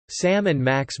Sam and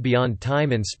Max Beyond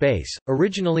Time and Space,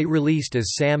 originally released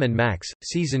as Sam and Max,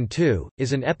 Season 2,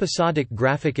 is an episodic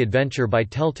graphic adventure by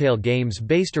Telltale Games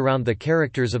based around the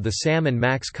characters of the Sam and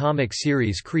Max comic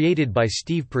series created by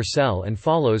Steve Purcell and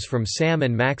follows from Sam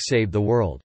and Max Save the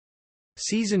World.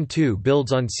 Season 2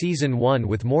 builds on Season 1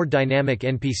 with more dynamic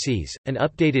NPCs, an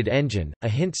updated engine, a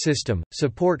hint system,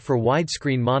 support for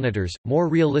widescreen monitors, more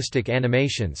realistic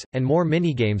animations, and more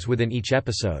minigames within each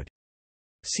episode.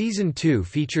 Season 2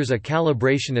 features a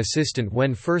calibration assistant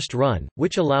when first run,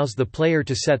 which allows the player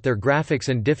to set their graphics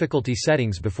and difficulty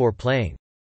settings before playing.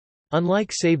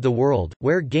 Unlike Save the World,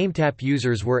 where GameTap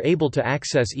users were able to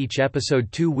access each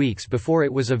episode 2 weeks before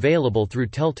it was available through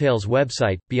Telltale's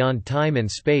website, Beyond Time and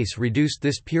Space reduced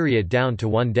this period down to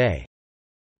 1 day.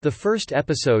 The first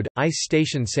episode, Ice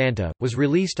Station Santa, was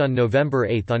released on November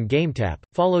 8 on GameTap,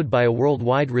 followed by a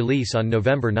worldwide release on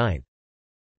November 9.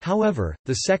 However,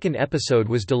 the second episode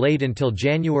was delayed until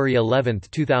January 11,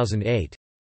 2008.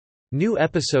 New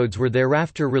episodes were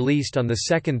thereafter released on the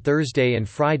second Thursday and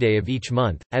Friday of each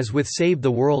month. As with Save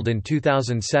the World in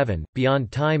 2007,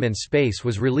 Beyond Time and Space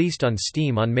was released on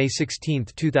Steam on May 16,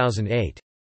 2008.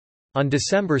 On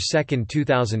December 2,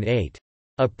 2008,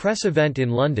 a press event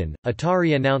in London,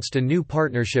 Atari announced a new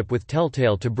partnership with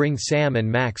Telltale to bring Sam and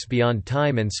Max Beyond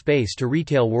Time and Space to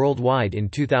retail worldwide in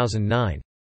 2009.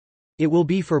 It will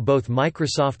be for both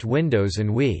Microsoft Windows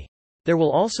and Wii. There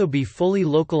will also be fully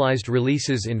localized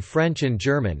releases in French and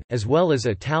German, as well as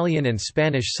Italian and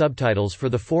Spanish subtitles for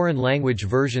the foreign language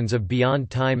versions of Beyond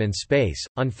Time and Space.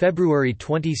 On February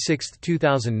 26,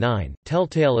 2009,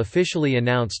 Telltale officially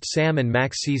announced Sam and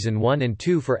Max Season 1 and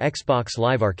 2 for Xbox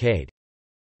Live Arcade.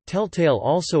 Telltale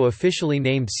also officially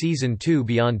named Season 2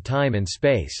 Beyond Time and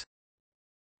Space.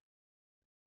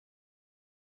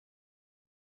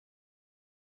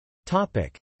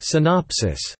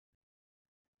 Synopsis.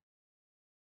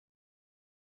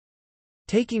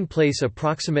 Taking place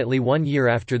approximately 1 year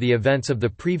after the events of the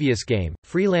previous game,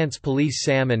 freelance police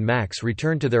Sam and Max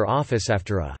return to their office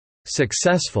after a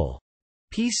successful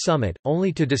peace summit,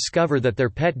 only to discover that their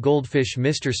pet goldfish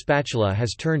Mr. Spatula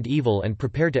has turned evil and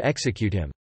prepare to execute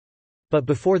him. But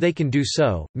before they can do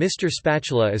so, Mr.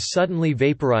 Spatula is suddenly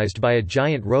vaporized by a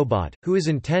giant robot, who is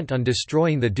intent on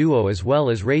destroying the duo as well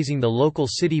as razing the local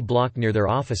city block near their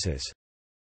offices.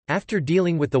 After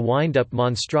dealing with the wind-up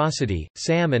monstrosity,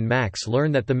 Sam and Max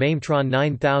learn that the Maimtron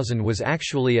 9000 was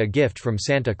actually a gift from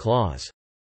Santa Claus.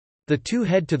 The two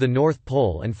head to the North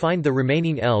Pole and find the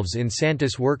remaining elves in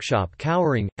Santa's workshop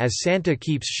cowering, as Santa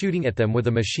keeps shooting at them with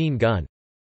a machine gun.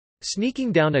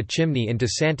 Sneaking down a chimney into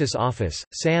Santa's office,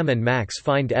 Sam and Max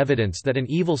find evidence that an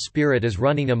evil spirit is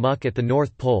running amok at the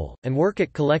North Pole, and work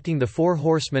at collecting the 4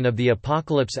 Horsemen of the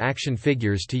Apocalypse action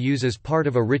figures to use as part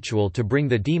of a ritual to bring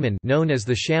the demon known as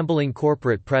the Shambling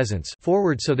Corporate Presence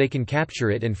forward so they can capture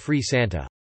it and free Santa.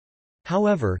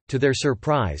 However, to their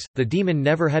surprise, the demon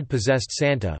never had possessed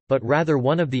Santa, but rather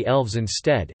one of the elves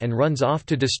instead, and runs off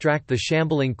to distract the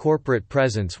shambling corporate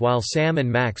presence while Sam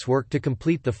and Max work to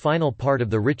complete the final part of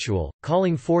the ritual,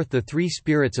 calling forth the 3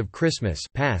 spirits of Christmas: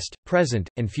 past, present,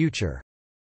 and future.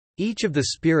 Each of the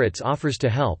spirits offers to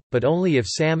help, but only if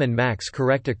Sam and Max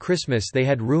correct a Christmas they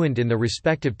had ruined in the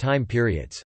respective time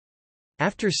periods.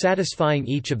 After satisfying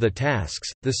each of the tasks,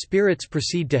 the spirits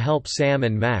proceed to help Sam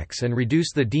and Max and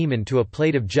reduce the demon to a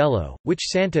plate of Jell-O, which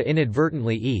Santa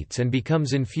inadvertently eats and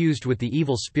becomes infused with the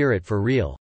evil spirit for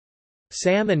real.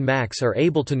 Sam and Max are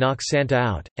able to knock Santa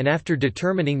out, and after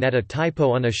determining that a typo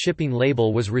on a shipping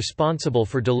label was responsible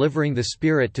for delivering the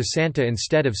spirit to Santa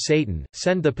instead of Satan,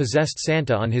 send the possessed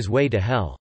Santa on his way to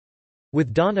hell.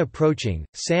 With dawn approaching,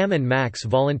 Sam and Max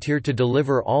volunteer to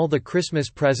deliver all the Christmas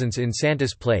presents in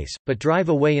Santa's place, but drive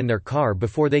away in their car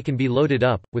before they can be loaded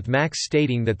up, with Max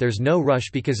stating that there's no rush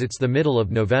because it's the middle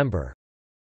of November.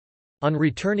 On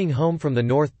returning home from the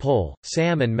North Pole,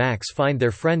 Sam and Max find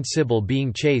their friend Sybil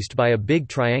being chased by a big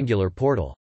triangular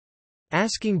portal.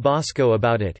 Asking Bosco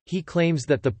about it, he claims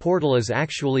that the portal is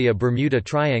actually a Bermuda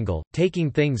Triangle,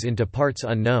 taking things into parts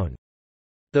unknown.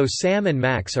 Though Sam and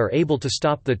Max are able to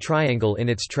stop the triangle in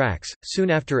its tracks, soon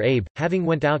after Abe, having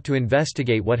went out to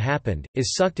investigate what happened,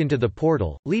 is sucked into the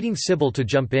portal, leading Sybil to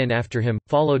jump in after him,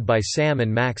 followed by Sam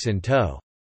and Max in tow.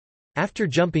 After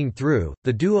jumping through,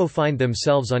 the duo find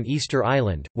themselves on Easter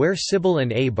Island, where Sybil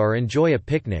and Abe are enjoy a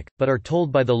picnic, but are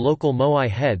told by the local Maoi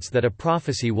heads that a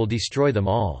prophecy will destroy them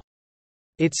all.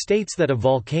 It states that a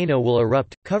volcano will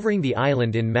erupt, covering the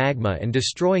island in magma and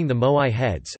destroying the Maoi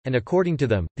heads, and according to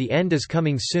them, the end is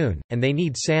coming soon, and they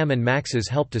need Sam and Max's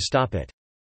help to stop it.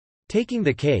 Taking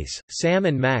the case, Sam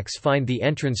and Max find the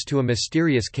entrance to a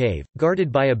mysterious cave,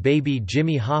 guarded by a baby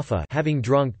Jimmy Hoffa having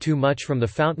drunk too much from the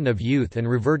fountain of youth and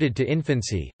reverted to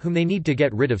infancy, whom they need to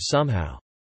get rid of somehow.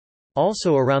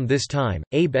 Also around this time,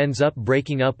 Abe ends up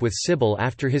breaking up with Sybil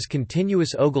after his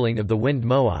continuous ogling of the wind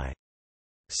Maoi.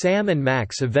 Sam and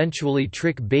Max eventually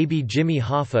trick baby Jimmy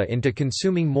Hoffa into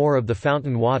consuming more of the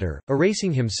fountain water,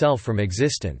 erasing himself from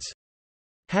existence.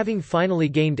 Having finally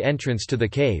gained entrance to the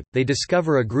cave, they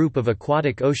discover a group of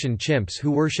aquatic ocean chimps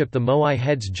who worship the Maoi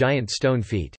head's giant stone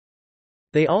feet.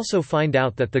 They also find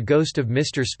out that the ghost of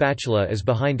Mr. Spatula is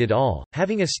behind it all,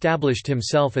 having established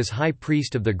himself as high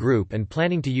priest of the group and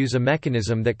planning to use a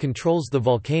mechanism that controls the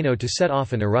volcano to set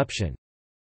off an eruption.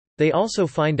 They also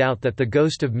find out that the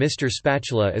ghost of Mr.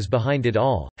 Spatula is behind it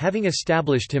all, having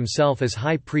established himself as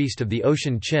high priest of the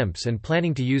ocean chimps and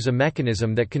planning to use a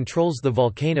mechanism that controls the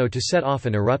volcano to set off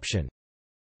an eruption.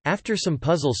 After some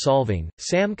puzzle solving,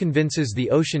 Sam convinces the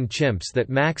ocean chimps that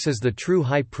Max is the true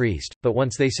high priest, but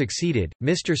once they succeeded,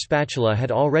 Mr. Spatula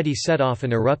had already set off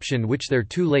an eruption which they're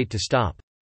too late to stop.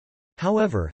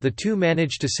 However, the two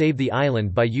manage to save the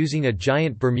island by using a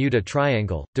giant Bermuda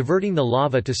Triangle, diverting the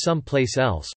lava to some place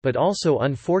else, but also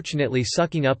unfortunately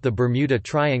sucking up the Bermuda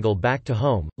Triangle back to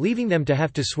home, leaving them to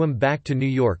have to swim back to New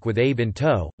York with Abe in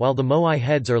tow, while the Maoi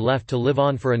heads are left to live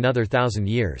on for another 1,000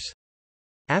 years.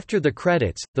 After the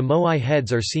credits, the Maoi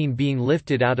heads are seen being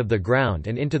lifted out of the ground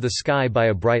and into the sky by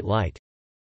a bright light.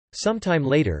 Sometime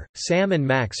later, Sam and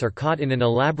Max are caught in an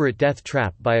elaborate death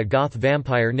trap by a goth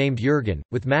vampire named Jurgen,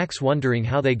 with Max wondering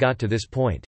how they got to this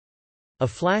point. A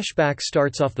flashback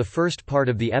starts off the first part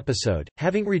of the episode.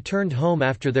 Having returned home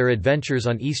after their adventures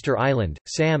on Easter Island,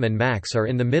 Sam and Max are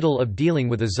in the middle of dealing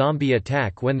with a zombie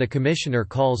attack when the commissioner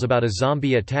calls about a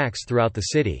zombie attacks throughout the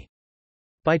city.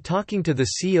 By talking to the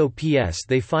COPS,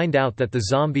 they find out that the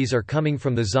zombies are coming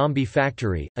from the Zombie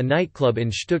Factory, a nightclub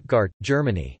in Stuttgart,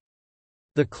 Germany.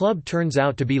 The club turns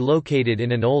out to be located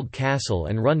in an old castle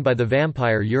and run by the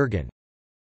vampire Jurgen.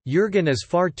 Jurgen is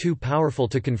far too powerful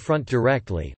to confront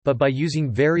directly, but by using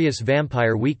various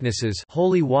vampire weaknesses,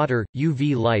 holy water,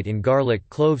 UV light and garlic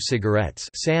clove cigarettes,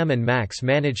 Sam and Max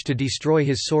manage to destroy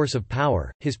his source of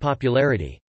power, his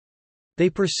popularity. They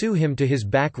pursue him to his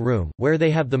back room, where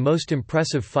they have the most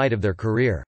impressive fight of their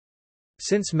career.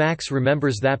 Since Max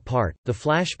remembers that part, the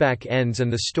flashback ends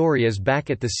and the story is back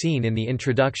at the scene in the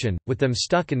introduction, with them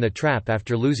stuck in the trap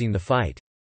after losing the fight.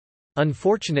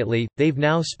 Unfortunately, they've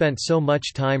now spent so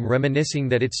much time reminiscing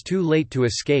that it's too late to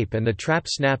escape and the trap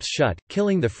snaps shut,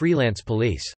 killing the freelance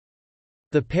police.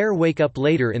 The pair wake up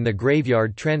later in the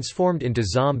graveyard transformed into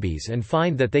zombies and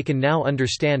find that they can now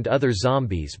understand other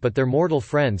zombies but their mortal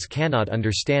friends cannot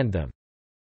understand them.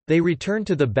 They return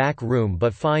to the back room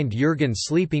but find Jurgen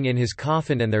sleeping in his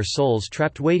coffin and their souls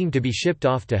trapped waiting to be shipped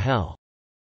off to hell.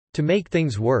 To make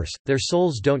things worse, their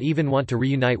souls don't even want to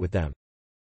reunite with them.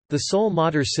 The soul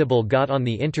modder Sybil got on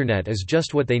the internet is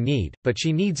just what they need, but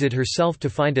she needs it herself to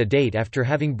find a date after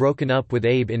having broken up with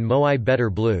Abe in Maoi Better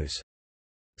Blues.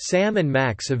 Sam and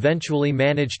Max eventually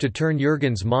manage to turn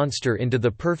Jurgen's monster into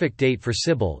the perfect date for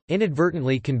Sybil,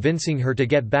 inadvertently convincing her to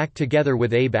get back together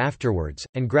with Abe afterwards,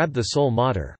 and grab the soul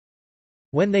modder.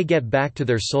 When they get back to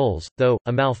their souls, though,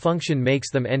 a malfunction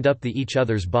makes them end up each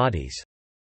other's bodies.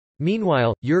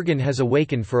 Meanwhile, Jurgen has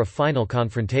awakened for a final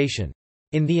confrontation.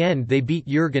 In the end they beat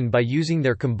Jurgen by using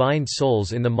their combined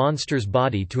souls in the monster's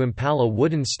body to impale a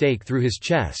wooden stake through his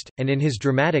chest, and in his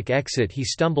dramatic exit he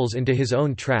stumbles into his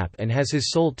own trap and has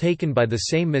his soul taken by the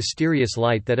same mysterious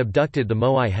light that abducted the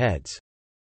Maoi heads.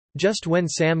 Just when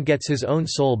Sam gets his own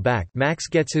soul back, Max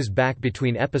gets his back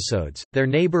between episodes. Their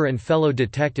neighbor and fellow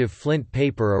detective Flint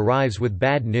Paper arrives with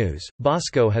bad news: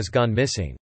 Bosco has gone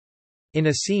missing. In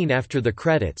a scene after the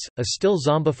credits, a still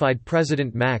zombified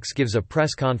President Max gives a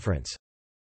press conference.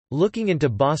 Looking into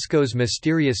Bosco's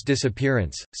mysterious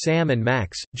disappearance, Sam and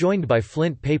Max, joined by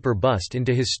Flint Paper, bust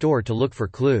into his store to look for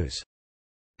clues.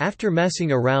 After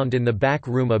messing around in the back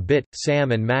room a bit,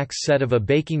 Sam and Max set of a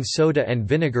baking soda and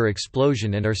vinegar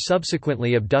explosion and are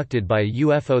subsequently abducted by a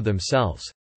UFO themselves.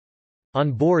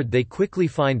 On board they quickly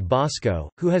find Bosco,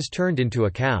 who has turned into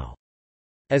a cow.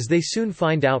 As they soon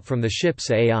find out from the ship's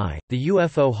AI, the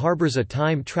UFO harbors a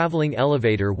time-traveling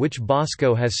elevator which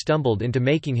Bosco has stumbled into,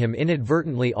 making him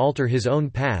inadvertently alter his own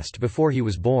past before he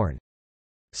was born.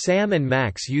 Sam and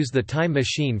Max use the time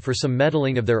machine for some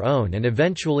meddling of their own and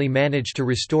eventually manage to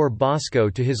restore Bosco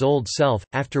to his old self,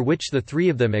 after which the three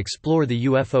of them explore the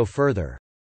UFO further.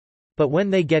 But when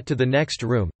they get to the next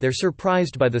room, they're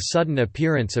surprised by the sudden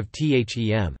appearance of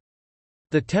THEM.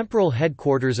 The temporal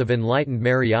headquarters of enlightened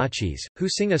mariachis, who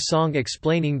sing a song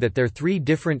explaining that they're three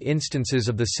different instances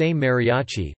of the same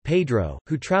mariachi, Pedro,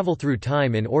 who travel through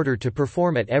time in order to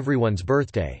perform at everyone's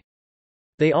birthday.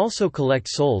 They also collect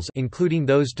souls, including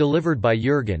those delivered by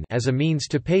Jurgen, as a means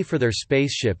to pay for their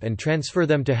spaceship and transfer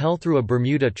them to Hell through a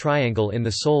Bermuda Triangle in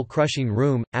the soul-crushing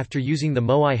room, after using the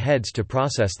Moai heads to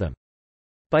process them.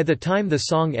 By the time the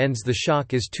song ends, the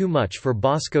shock is too much for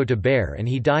Bosco to bear and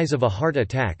he dies of a heart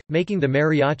attack, making the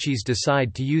mariachis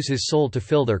decide to use his soul to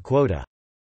fill their quota.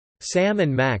 Sam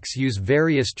and Max use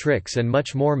various tricks and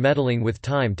much more meddling with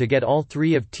time to get all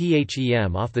three of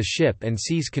them off the ship and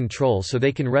seize control so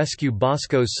they can rescue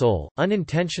Bosco's soul,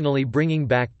 unintentionally bringing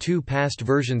back two past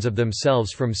versions of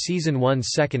themselves from Season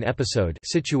 1's second episode,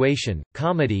 Situation,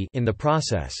 Comedy, in the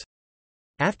process.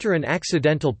 After an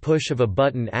accidental push of a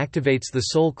button activates the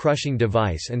soul-crushing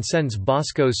device and sends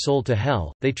Bosco's soul to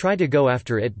Hell, they try to go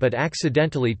after it but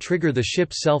accidentally trigger the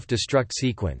ship's self-destruct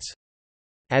sequence.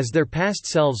 As their past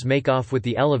selves make off with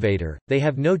the elevator, they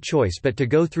have no choice but to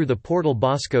go through the portal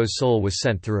Bosco's soul was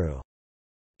sent through.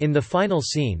 In the final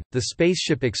scene, the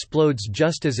spaceship explodes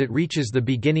just as it reaches the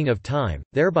beginning of time,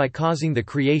 thereby causing the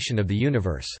creation of the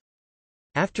universe.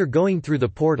 After going through the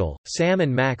portal, Sam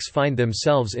and Max find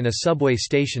themselves in a subway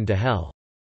station to Hell.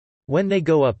 When they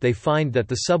go up, they find that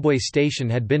the subway station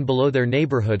had been below their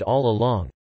neighborhood all along.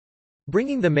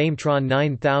 Bringing the Maimtron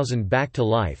 9000 back to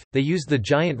life, they use the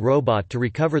giant robot to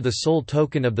recover the soul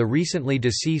token of the recently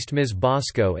deceased Ms.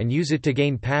 Bosco and use it to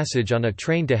gain passage on a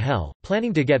train to Hell,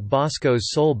 planning to get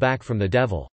Bosco's soul back from the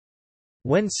devil.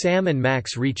 When Sam and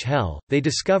Max reach Hell, they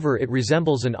discover it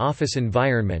resembles an office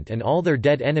environment and all their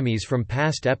dead enemies from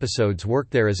past episodes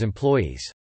work there as employees.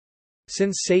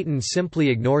 Since Satan simply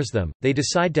ignores them, they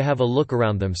decide to have a look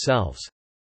around themselves.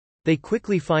 They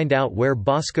quickly find out where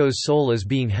Bosco's soul is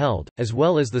being held, as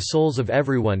well as the souls of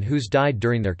everyone who's died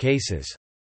during their cases.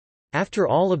 After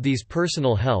all of these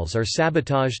personal hells are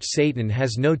sabotaged, Satan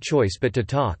has no choice but to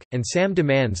talk, and Sam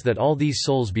demands that all these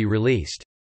souls be released.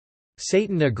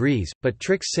 Satan agrees, but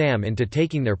tricks Sam into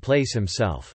taking their place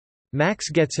himself. Max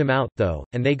gets him out, though,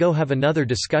 and they go have another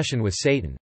discussion with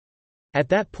Satan. At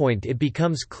that point it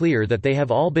becomes clear that they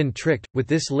have all been tricked, with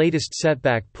this latest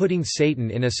setback putting Satan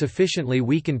in a sufficiently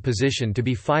weakened position to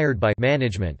be fired by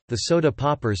management, the Soda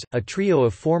Poppers, a trio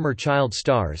of former child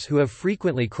stars who have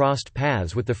frequently crossed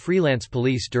paths with the freelance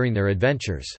police during their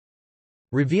adventures.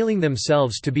 Revealing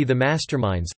themselves to be the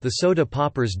masterminds, the Soda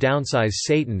Poppers downsize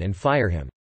Satan and fire him.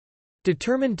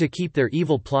 Determined to keep their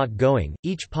evil plot going,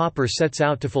 each Popper sets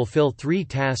out to fulfill 3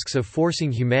 tasks of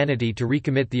forcing humanity to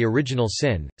recommit the original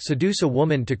sin, seduce a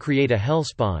woman to create a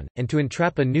hellspawn, and to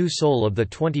entrap a new soul of the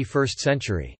 21st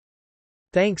century.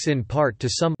 Thanks in part to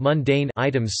some mundane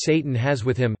items Satan has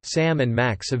with him, Sam and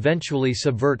Max eventually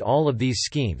subvert all of these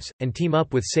schemes, and team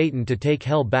up with Satan to take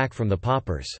Hell back from the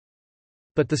Poppers.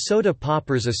 But the Soda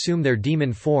Poppers assume their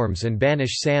demon forms and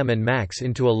banish Sam and Max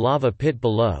into a lava pit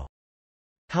below.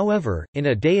 However, in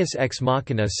a deus ex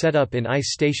machina set up in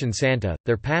Ice Station Santa,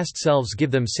 their past selves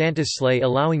give them Santa's sleigh,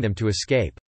 allowing them to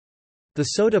escape. The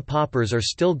Soda Poppers are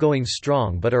still going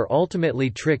strong but are ultimately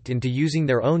tricked into using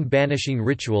their own banishing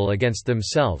ritual against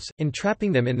themselves,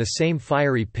 entrapping them in the same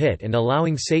fiery pit and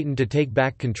allowing Satan to take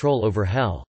back control over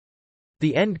Hell.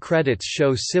 The end credits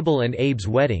show Sybil and Abe's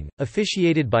wedding,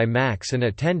 officiated by Max and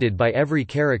attended by every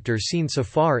character seen so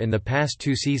far in the past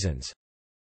 2 seasons.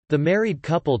 The married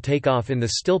couple take off in the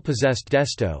still-possessed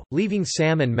Desto, leaving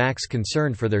Sam and Max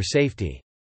concerned for their safety.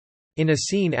 In a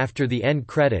scene after the end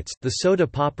credits, the Soda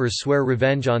Poppers swear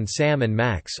revenge on Sam and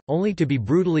Max, only to be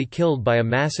brutally killed by a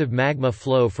massive magma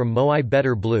flow from Moai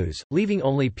Better Blues, leaving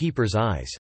only Peeper's eyes.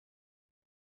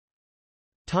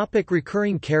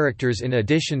 Recurring characters. In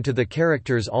addition to the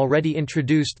characters already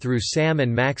introduced through Sam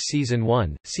and Max Season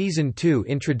 1, Season 2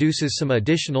 introduces some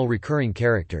additional recurring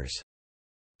characters.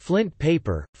 Flint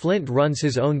Paper. Flint runs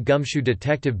his own gumshoe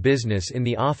detective business in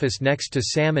the office next to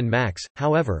Sam and Max,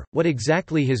 however, what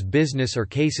exactly his business or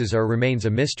cases are remains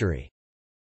a mystery.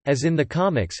 As in the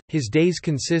comics, his days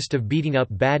consist of beating up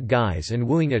bad guys and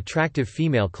wooing attractive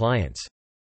female clients.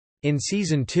 In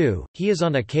Season 2, he is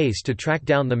on a case to track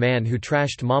down the man who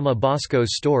trashed Mama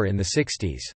Bosco's store in the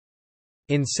 60s.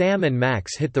 In Sam and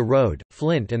Max Hit the Road,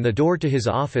 Flint and the door to his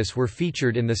office were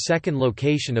featured in the second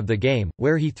location of the game,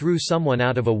 where he threw someone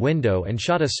out of a window and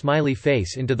shot a smiley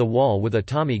face into the wall with a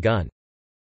Tommy gun.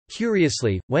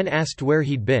 Curiously, when asked where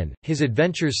he'd been, his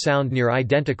adventures sound near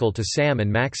identical to Sam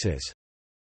and Max's.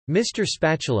 Mr.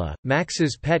 Spatula,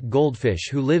 Max's pet goldfish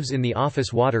who lives in the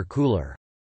office water cooler.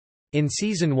 In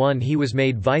Season 1 he was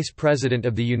made Vice President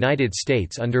of the United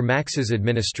States under Max's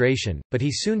administration, but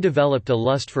he soon developed a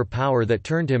lust for power that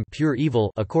turned him pure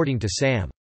evil, according to Sam.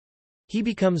 He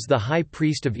becomes the High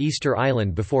Priest of Easter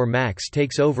Island before Max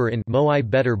takes over in Maoi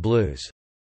Better Blues.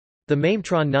 The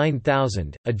Mametron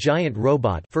 9000, a giant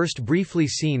robot first briefly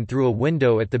seen through a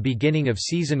window at the beginning of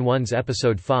Season 1's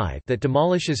Episode 5 that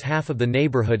demolishes half of the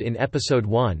neighborhood in Episode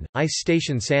 1, Ice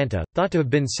Station Santa, thought to have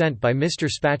been sent by Mr.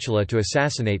 Spatula to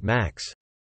assassinate Max.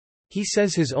 He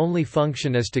says his only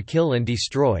function is to kill and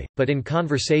destroy, but in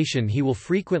conversation he will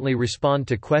frequently respond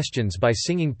to questions by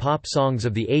singing pop songs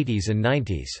of the 80s and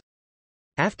 90s.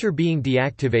 After being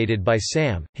deactivated by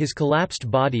Sam, his collapsed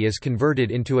body is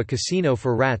converted into a casino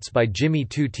for rats by Jimmy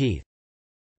Two Teeth.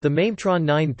 The Mametron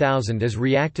 9000 is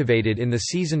reactivated in the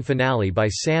season finale by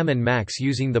Sam and Max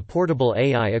using the portable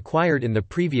AI acquired in the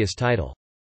previous title.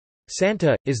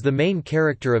 Santa is the main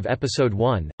character of Episode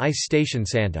 1, Ice Station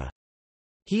Santa.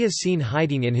 He is seen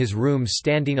hiding in his room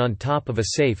standing on top of a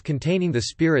safe containing the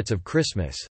spirits of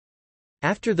Christmas.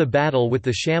 After the battle with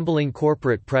the shambling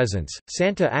corporate presence,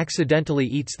 Santa accidentally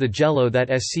eats the Jell-O that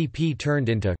SCP turned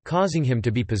into, causing him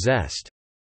to be possessed.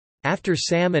 After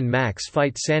Sam and Max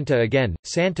fight Santa again,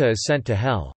 Santa is sent to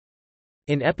hell.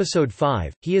 In Episode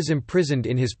 5, he is imprisoned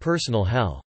in his personal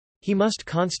hell. He must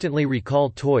constantly recall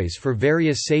toys for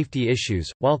various safety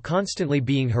issues, while constantly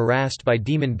being harassed by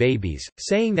demon babies,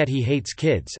 saying that he hates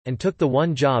kids, and took the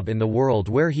one job in the world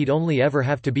where he'd only ever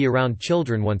have to be around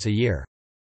children once a year.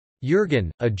 Jürgen,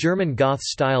 a German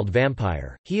goth-styled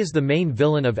vampire, he is the main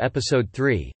villain of Episode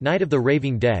 3, Night of the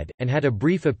Raving Dead, and had a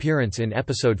brief appearance in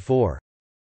Episode 4.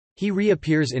 He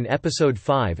reappears in Episode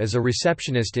 5 as a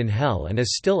receptionist in Hell and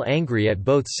is still angry at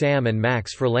both Sam and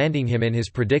Max for landing him in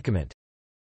his predicament.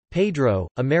 Pedro,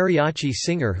 a mariachi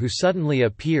singer who suddenly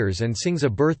appears and sings a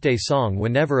birthday song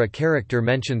whenever a character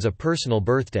mentions a personal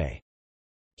birthday.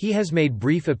 He has made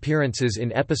brief appearances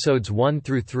in Episodes 1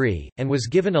 through 3, and was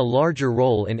given a larger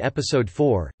role in Episode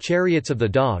 4, Chariots of the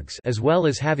Dogs, as well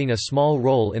as having a small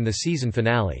role in the season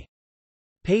finale.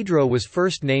 Pedro was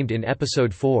first named in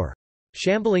Episode 4.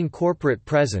 Shambling Corporate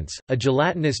Presence, a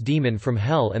gelatinous demon from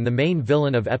Hell and the main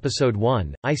villain of Episode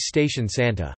 1, Ice Station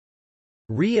Santa.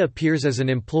 Reappears as an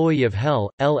employee of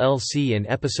Hell, LLC in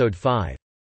Episode 5.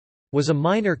 Was a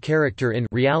minor character in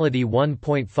Reality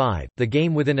 1.5, the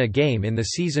game within a game in the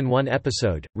Season 1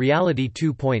 episode, Reality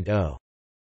 2.0.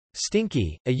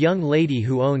 Stinky, a young lady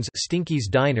who owns Stinky's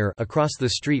Diner across the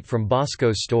street from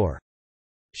Bosco's store.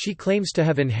 She claims to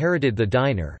have inherited the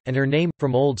diner, and her name,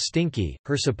 from Old Stinky,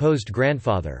 her supposed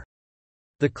grandfather.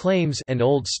 The claims and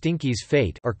Old Stinky's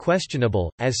fate are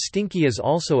questionable, as Stinky is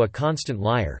also a constant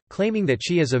liar, claiming that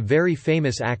she is a very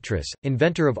famous actress,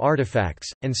 inventor of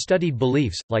artifacts, and studied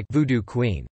beliefs, like Voodoo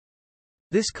Queen.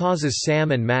 This causes Sam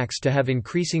and Max to have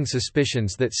increasing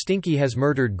suspicions that Stinky has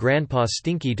murdered Grandpa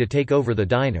Stinky to take over the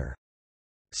diner.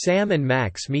 Sam and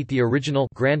Max meet the original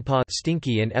Grandpa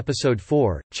Stinky in Episode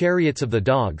 4, Chariots of the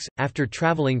Dogs, after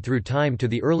traveling through time to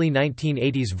the early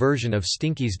 1980s version of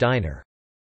Stinky's Diner.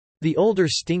 The older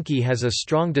Stinky has a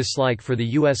strong dislike for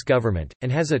the U.S. government,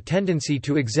 and has a tendency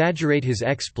to exaggerate his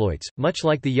exploits, much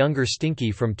like the younger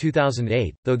Stinky from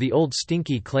 2008, though the old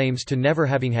Stinky claims to never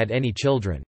having had any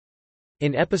children.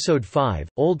 In Episode 5,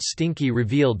 Old Stinky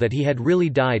revealed that he had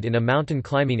really died in a mountain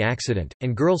climbing accident,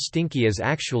 and Girl Stinky is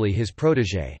actually his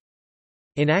protégé.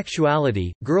 In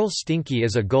actuality, Girl Stinky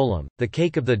is a golem, the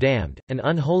cake of the damned, an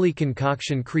unholy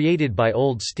concoction created by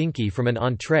Old Stinky from an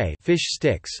entree, fish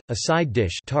sticks, a side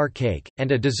dish, tar cake,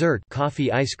 and a dessert,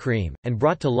 coffee ice cream, and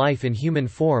brought to life in human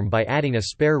form by adding a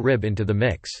spare rib into the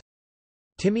mix.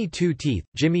 Timmy Two Teeth,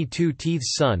 Jimmy Two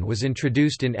Teeth's son, was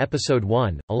introduced in Episode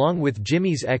 1, along with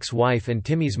Jimmy's ex-wife and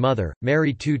Timmy's mother,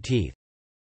 Mary Two Teeth.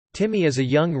 Timmy is a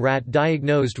young rat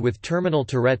diagnosed with terminal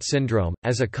Tourette syndrome.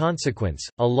 As a consequence,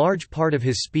 a large part of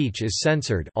his speech is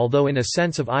censored, although in a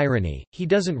sense of irony, he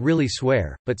doesn't really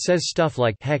swear, but says stuff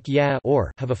like heck yeah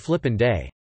or have a flippin' day.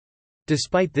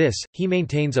 Despite this, he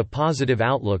maintains a positive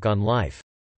outlook on life.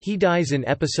 He dies in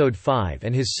Episode 5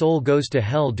 and his soul goes to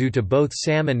hell due to both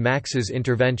Sam and Max's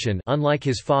intervention. Unlike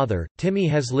his father, Timmy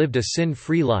has lived a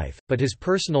sin-free life, but his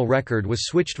personal record was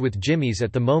switched with Jimmy's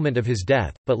at the moment of his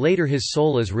death, but later his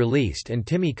soul is released and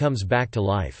Timmy comes back to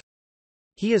life.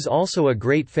 He is also a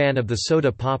great fan of the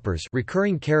Soda Poppers,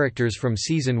 recurring characters from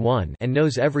Season 1, and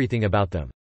knows everything about them.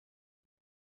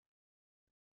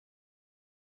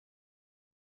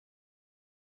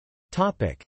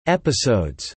 Topic: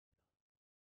 Episodes.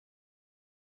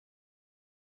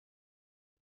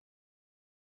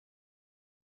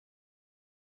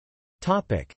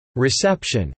 Topic: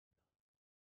 Reception.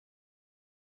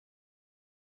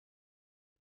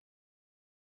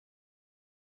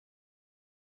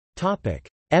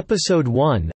 Episode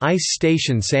 1, Ice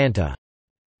Station Santa.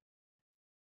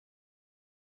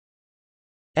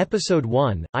 Episode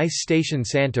 1, Ice Station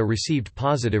Santa received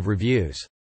positive reviews.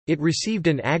 It received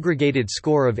an aggregated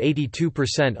score of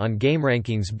 82% on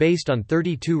GameRankings based on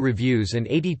 32 reviews and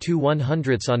 82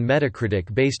 100ths on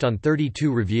Metacritic based on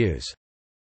 32 reviews.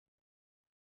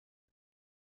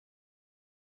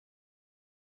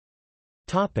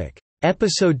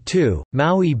 Episode 2,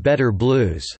 Maoi Better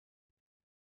Blues.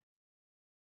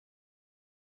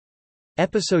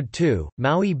 Episode 2,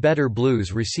 Maoi Better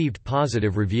Blues received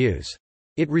positive reviews.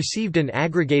 It received an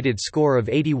aggregated score of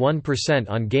 81%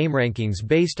 on GameRankings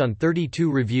based on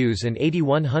 32 reviews and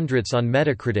 81 100ths on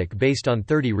Metacritic based on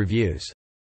 30 reviews.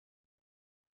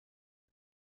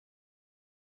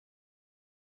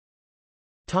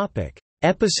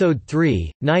 Episode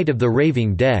 3, Night of the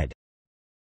Raving Dead.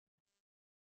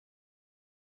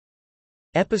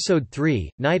 Episode 3,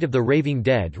 Night of the Raving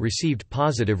Dead received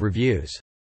positive reviews.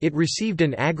 It received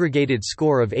an aggregated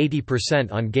score of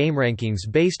 80% on GameRankings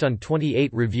based on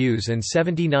 28 reviews and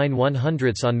 79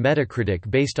 100ths on Metacritic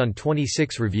based on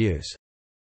 26 reviews.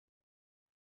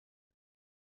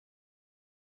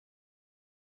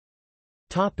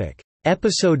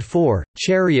 Episode 4,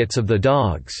 Chariots of the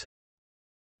Dogs.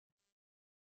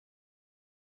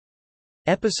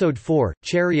 Episode 4,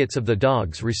 Chariots of the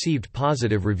Dogs received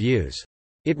positive reviews.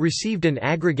 It received an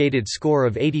aggregated score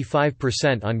of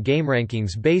 85% on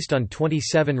GameRankings based on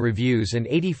 27 reviews and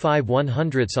 85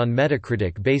 100ths on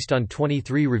Metacritic based on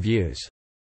 23 reviews.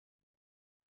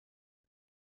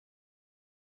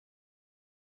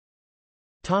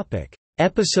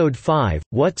 Episode 5,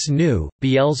 What's New,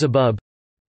 Beelzebub?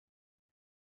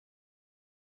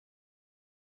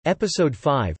 Episode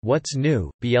 5, What's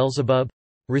New, Beelzebub?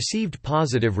 Received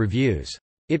positive reviews.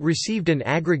 It received an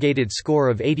aggregated score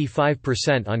of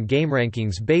 85% on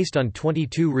GameRankings based on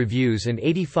 22 reviews and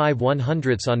 85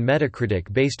 100ths on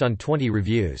Metacritic based on 20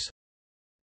 reviews.